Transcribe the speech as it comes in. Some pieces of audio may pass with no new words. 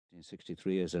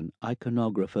1963 as an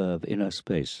iconographer of inner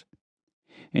space.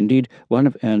 Indeed, one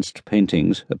of Ernst's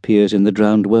paintings appears in The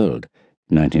Drowned World,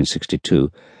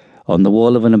 1962, on the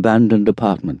wall of an abandoned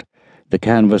apartment. The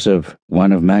canvas of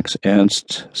one of Max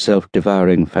Ernst's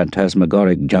self-devouring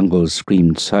phantasmagoric jungles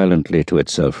screamed silently to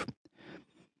itself.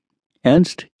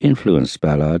 Ernst influenced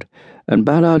Ballard, and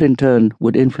Ballard in turn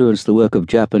would influence the work of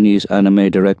Japanese anime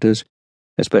directors,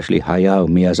 especially Hayao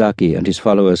Miyazaki and his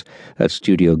followers at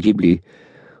Studio Ghibli,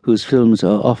 whose films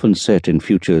are often set in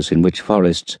futures in which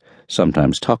forests,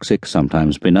 sometimes toxic,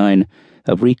 sometimes benign,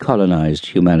 have recolonized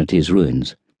humanity's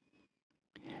ruins.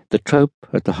 The trope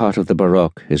at the heart of the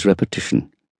Baroque is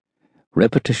repetition.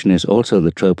 Repetition is also the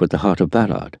trope at the heart of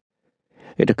Ballard.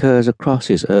 It occurs across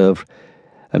his oeuvre,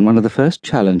 and one of the first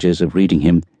challenges of reading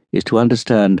him is to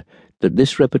understand that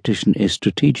this repetition is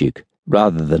strategic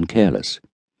rather than careless.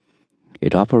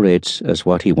 It operates as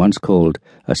what he once called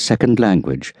a second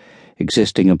language,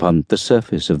 existing upon the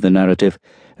surface of the narrative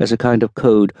as a kind of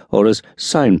code or as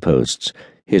signposts,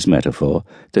 his metaphor,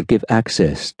 that give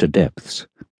access to depths.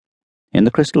 In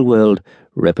the crystal world,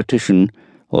 repetition,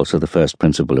 also the first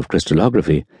principle of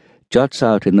crystallography, juts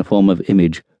out in the form of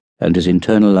image and is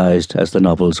internalized as the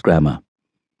novel's grammar.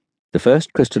 The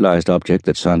first crystallized object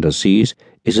that Sanders sees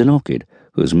is an orchid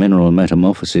whose mineral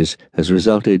metamorphosis has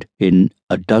resulted in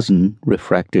a dozen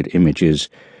refracted images,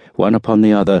 one upon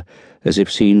the other, as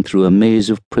if seen through a maze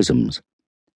of prisms.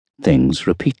 Things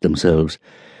repeat themselves,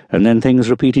 and then things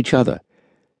repeat each other.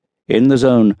 In the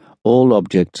zone, all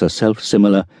objects are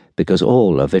self-similar because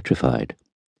all are vitrified.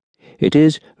 It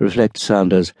is, reflects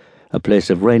Sanders, a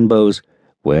place of rainbows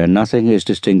where nothing is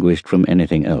distinguished from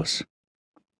anything else.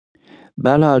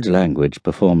 Ballard's language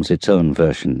performs its own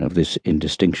version of this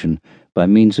indistinction by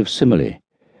means of simile,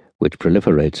 which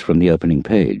proliferates from the opening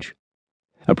page.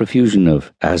 A profusion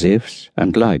of as-ifs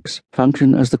and likes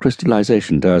function as the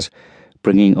crystallization does,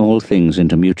 bringing all things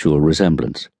into mutual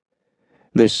resemblance.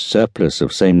 This surplus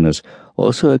of sameness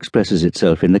also expresses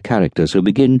itself in the characters who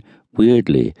begin,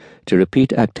 weirdly, to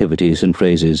repeat activities and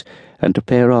phrases and to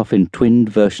pair off in twinned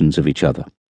versions of each other.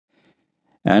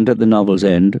 And at the novel's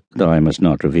end, though I must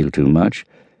not reveal too much,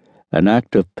 an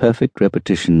act of perfect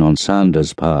repetition on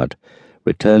Sanders' part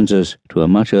returns us to a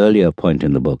much earlier point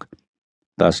in the book,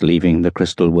 thus leaving the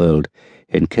crystal world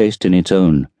encased in its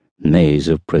own maze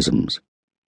of prisms.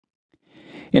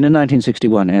 In a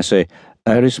 1961 essay,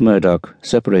 Iris Murdoch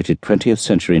separated 20th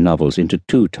century novels into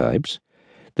two types,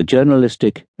 the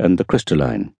journalistic and the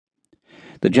crystalline.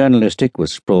 The journalistic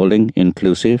was sprawling,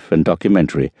 inclusive, and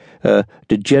documentary, a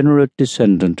degenerate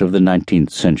descendant of the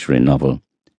 19th century novel.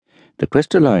 The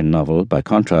crystalline novel, by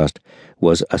contrast,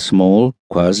 was a small,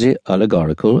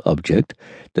 quasi-allegorical object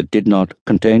that did not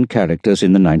contain characters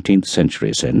in the 19th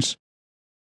century sense.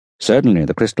 Certainly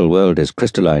the crystal world is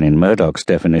crystalline in Murdoch's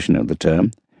definition of the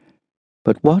term.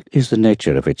 But what is the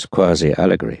nature of its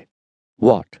quasi-allegory?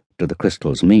 What do the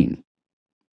crystals mean?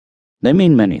 They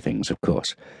mean many things, of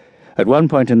course. At one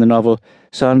point in the novel,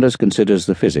 Sanders considers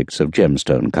the physics of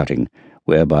gemstone cutting,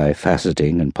 whereby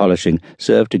faceting and polishing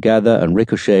serve to gather and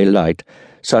ricochet light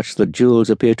such that jewels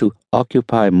appear to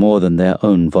occupy more than their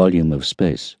own volume of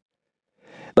space.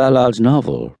 Ballard's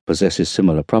novel possesses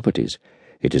similar properties.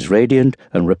 It is radiant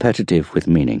and repetitive with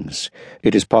meanings.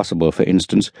 It is possible, for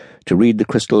instance, to read the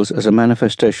crystals as a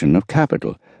manifestation of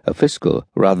capital, a fiscal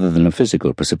rather than a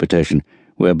physical precipitation,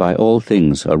 whereby all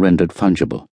things are rendered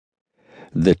fungible.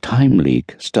 The time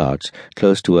leak starts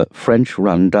close to a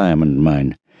French-run diamond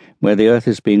mine, where the earth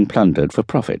is being plundered for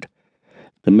profit.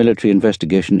 The military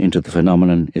investigation into the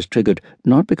phenomenon is triggered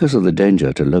not because of the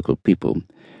danger to local people,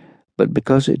 but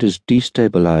because it has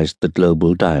destabilized the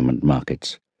global diamond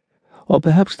markets. Or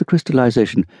perhaps the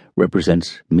crystallization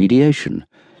represents mediation,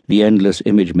 the endless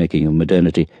image-making of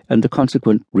modernity, and the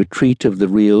consequent retreat of the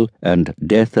real and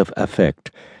death of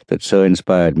affect that so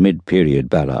inspired mid-period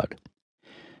Ballard.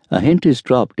 A hint is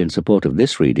dropped in support of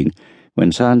this reading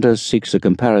when Sanders seeks a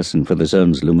comparison for the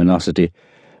zone's luminosity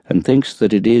and thinks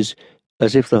that it is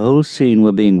as if the whole scene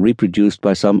were being reproduced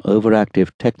by some overactive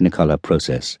technicolor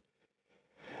process.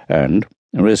 And,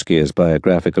 risky as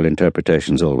biographical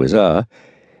interpretations always are,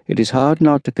 it is hard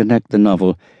not to connect the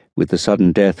novel with the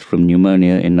sudden death from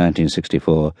pneumonia in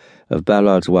 1964 of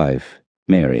Ballard's wife,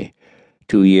 Mary,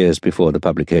 2 years before the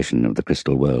publication of The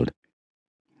Crystal World.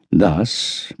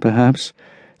 Thus, perhaps,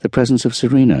 the presence of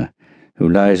Serena, who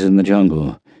lies in the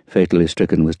jungle, fatally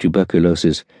stricken with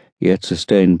tuberculosis, yet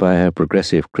sustained by her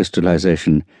progressive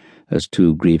crystallization as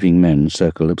two grieving men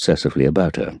circle obsessively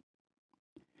about her.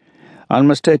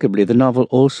 Unmistakably, the novel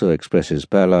also expresses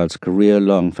Ballard's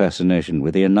career-long fascination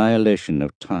with the annihilation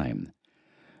of time.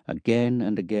 Again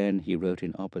and again he wrote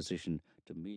in opposition to